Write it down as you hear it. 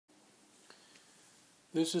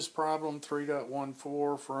This is problem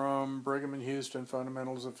 3.14 from Brigham and Houston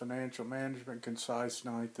Fundamentals of Financial Management, Concise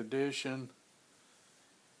 9th edition.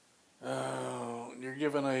 You're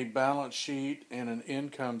given a balance sheet and an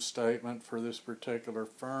income statement for this particular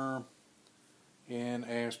firm and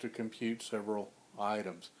asked to compute several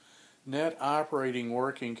items. Net operating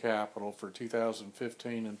working capital for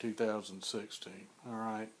 2015 and 2016. All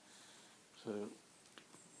right, so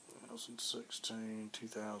 2016,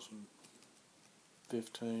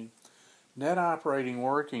 2015. Net operating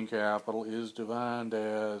working capital is defined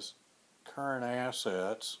as current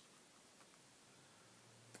assets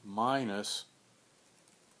minus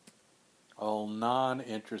all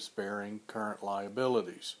non-interest-bearing current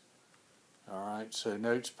liabilities. All right, so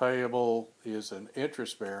notes payable is an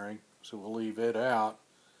interest-bearing, so we'll leave it out,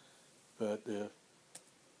 but the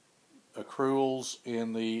accruals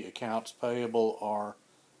in the accounts payable are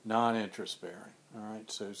non-interest-bearing. All right,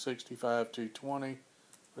 so 65,220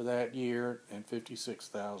 for that year and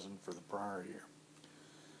 56,000 for the prior year.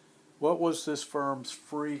 What was this firm's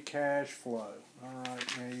free cash flow? All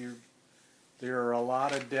right, now there are a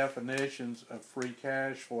lot of definitions of free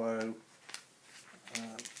cash flow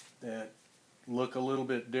that look a little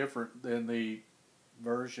bit different than the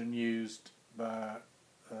version used by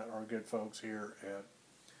our good folks here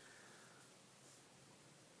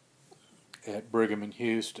at Brigham and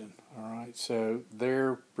Houston. All right, so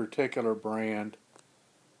their particular brand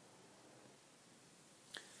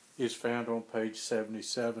is found on page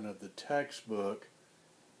 77 of the textbook,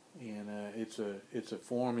 and it's a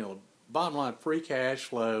formula. Bottom line, free cash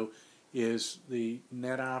flow is the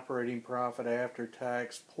net operating profit after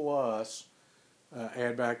tax plus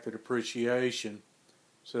add back the depreciation.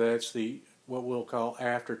 So that's what we'll call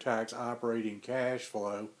after-tax operating cash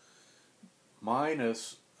flow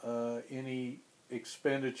minus any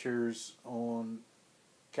expenditures on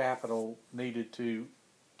capital needed to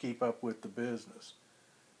keep up with the business.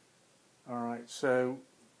 All right, so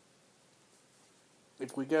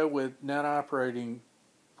if we go with net operating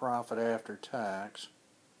profit after tax,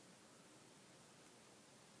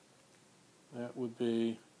 that would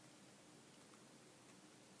be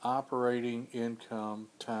operating income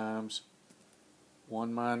times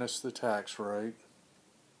 1 minus the tax rate,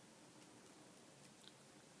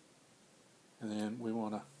 and then we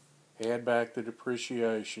want to add back the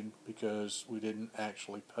depreciation because we didn't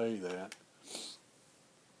actually pay that.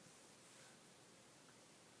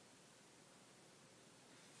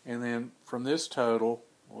 And then from this total,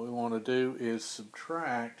 what we want to do is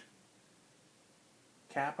subtract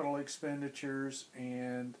capital expenditures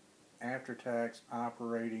and after-tax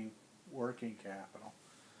operating working capital.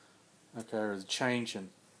 Okay, or the change in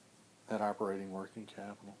that operating working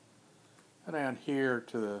capital. And down here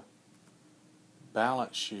to the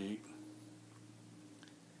balance sheet,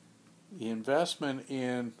 the investment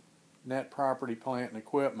in net property, plant, and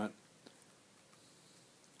equipment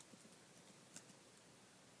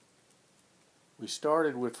we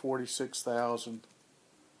started with 46,000,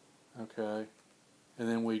 okay, and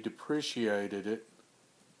then we depreciated it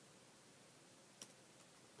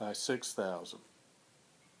by 6,000.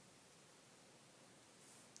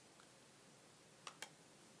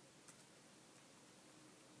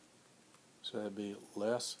 So that'd be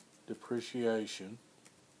less depreciation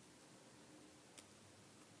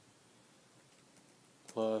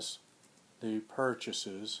plus new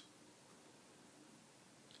purchases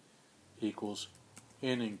equals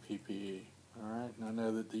ending PPE. All right, and I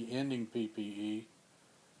know that the ending PPE,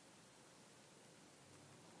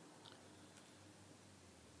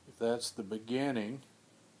 if that's the beginning,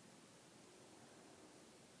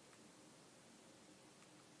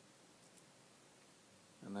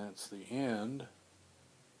 and that's the end,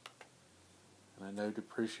 and I know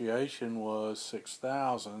depreciation was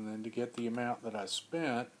 6,000, and then to get the amount that I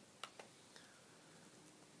spent,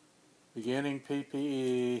 beginning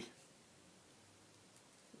PPE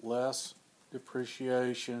less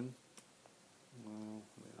depreciation, well,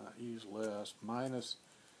 not use less, minus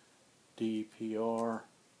DPR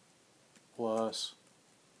plus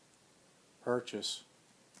purchase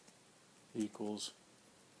equals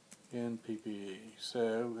NPPE.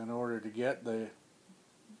 So in order to get the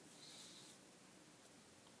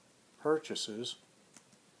purchases,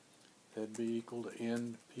 that'd be equal to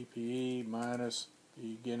NPPE minus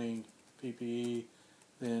beginning PPE,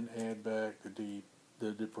 then add back the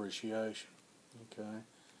depreciation. Okay,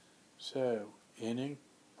 so ending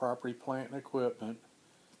property, plant, and equipment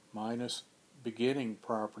minus beginning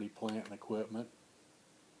property, plant, and equipment,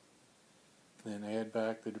 then add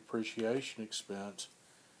back the depreciation expense,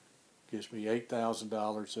 gives me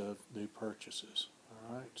 $8,000 of new purchases.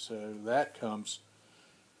 All right, so that comes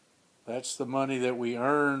That's the money that we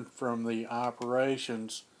earn from the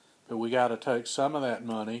operations, but we got to take some of that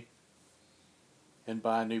money and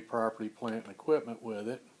buy new property, plant, and equipment with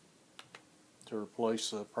it to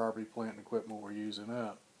replace the property, plant, and equipment we're using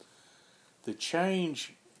up. The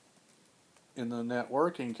change in the net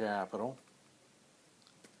working capital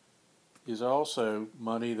is also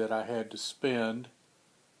money that I had to spend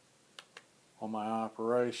on my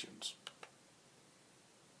operations.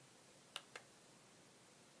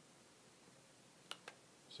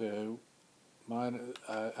 So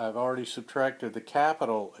I've already subtracted the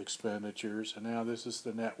capital expenditures, and now this is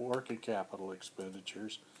the net working capital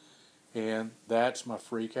expenditures, and that's my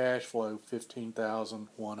free cash flow,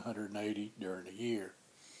 $15,180 during the year.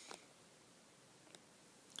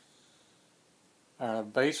 I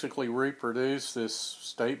basically reproduced this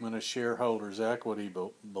statement of shareholders' equity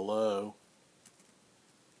below.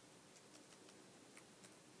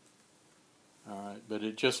 All right, but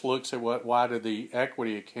it just looks at why did the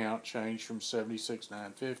equity account change from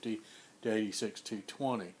 $76,950 to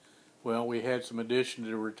 $86,220? Well, we had some addition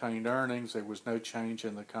to retained earnings. There was no change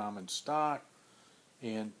in the common stock,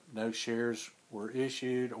 and no shares were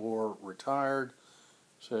issued or retired.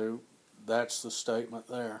 So that's the statement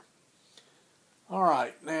there. All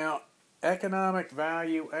right, now economic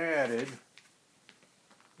value added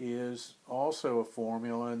is also a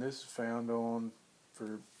formula, and this is found on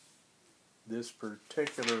for this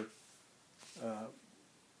particular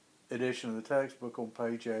edition of the textbook on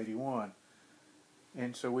page 81.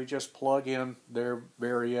 And so we just plug in their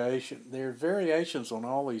variation. There are variations on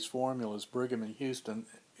all these formulas. Brigham and Houston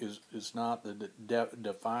is not the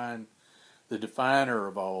definer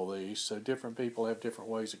of all these, so different people have different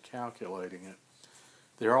ways of calculating it.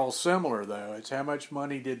 They're all similar, though. It's how much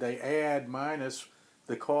money did they add minus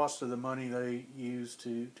the cost of the money they used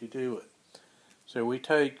to do it. So we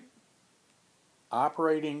take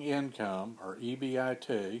operating income, or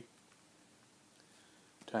EBIT,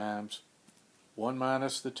 times 1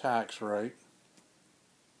 minus the tax rate,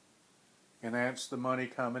 and that's the money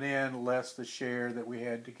coming in less the share that we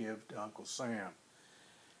had to give to Uncle Sam.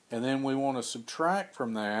 And then we want to subtract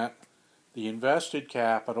from that the invested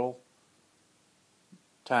capital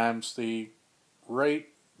times the rate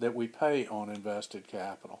that we pay on invested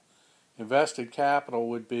capital. Invested capital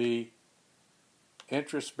would be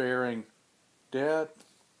interest-bearing debt,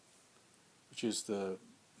 which is the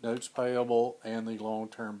notes payable and the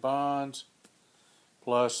long-term bonds,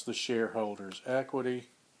 plus the shareholders' equity.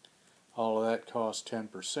 All of that costs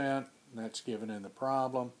 10%, and that's given in the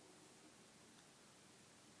problem.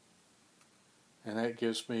 And that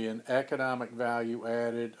gives me an economic value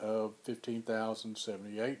added of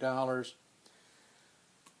 $15,078.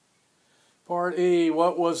 Part E,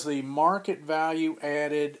 what was the market value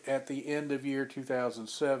added at the end of year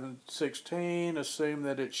 2016? Assume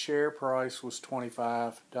that its share price was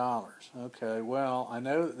 $25. Okay, well, I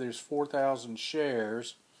know that there's 4,000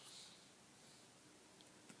 shares,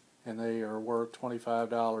 and they are worth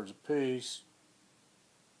 $25 a piece.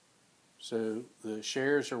 So the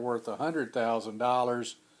shares are worth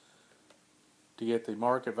 $100,000. To get the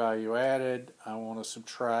market value added, I want to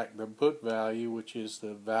subtract the book value, which is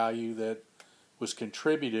the value that was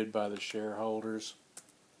contributed by the shareholders.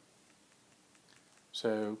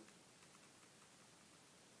 So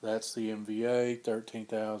that's the MVA,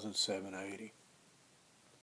 $13,780.